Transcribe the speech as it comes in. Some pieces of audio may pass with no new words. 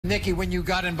Nikki, when you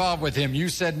got involved with him, you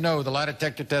said no. The lie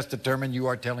detector test determined you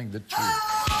are telling the truth.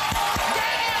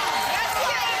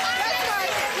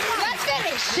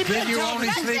 Did you only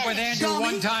sleep with Andrew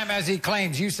one time, as he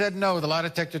claims? You said no. The lie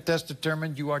detector test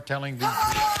determined you are telling the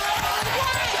truth.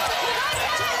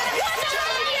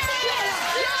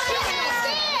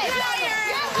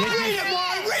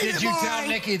 Did you tell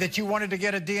Nikki that you wanted to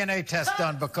get a DNA test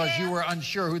done because you were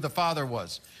unsure who the father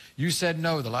was? You said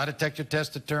no. The lie detector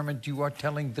test determined you are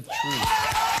telling the truth.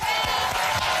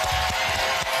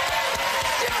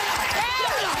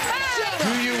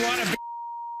 Do you want to be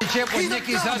in a relationship with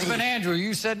Nikki's husband, Andrew?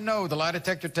 You said no. The lie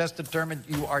detector test determined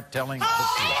you are telling the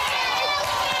truth.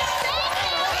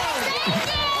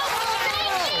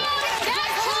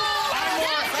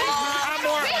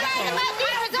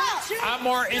 I'm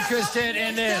more interested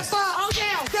in this.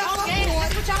 Okay,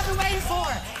 that's what y'all been waiting for.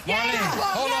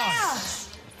 Hold on.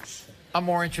 I'm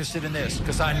more interested in this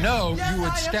because I know you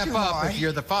would step up if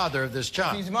you're the father of this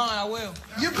child. He's mine, I will.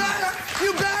 You better.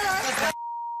 You better.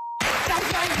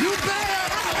 You better.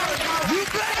 You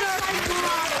better.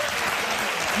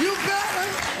 You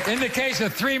better. In the case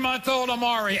of 3-month-old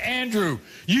Maury, Andrew,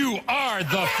 you are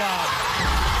the father.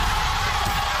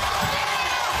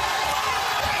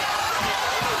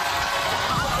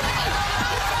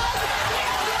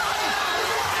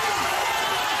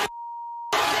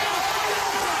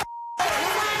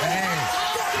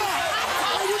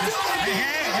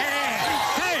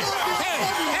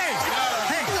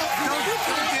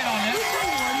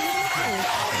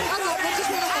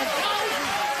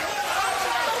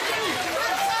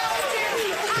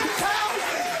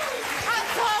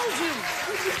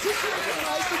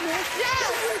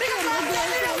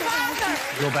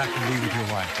 Go back and be with your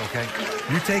wife, okay?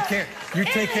 You take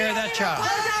care of that child.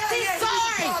 He's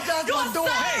sorry. You're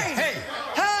sorry. Hey.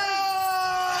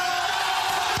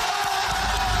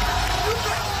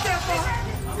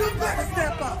 You better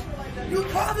step up. You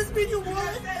promised me you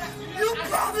would. You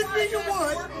promised me you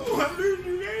would.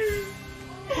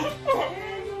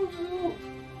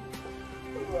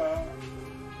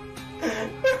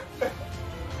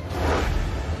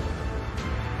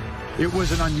 It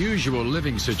was an unusual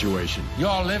living situation. You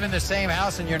all live in the same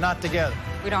house and you're not together.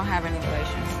 We don't have any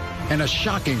relations. And a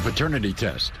shocking paternity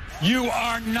test. You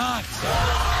are not.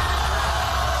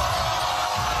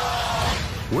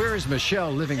 Where is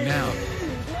Michelle living now?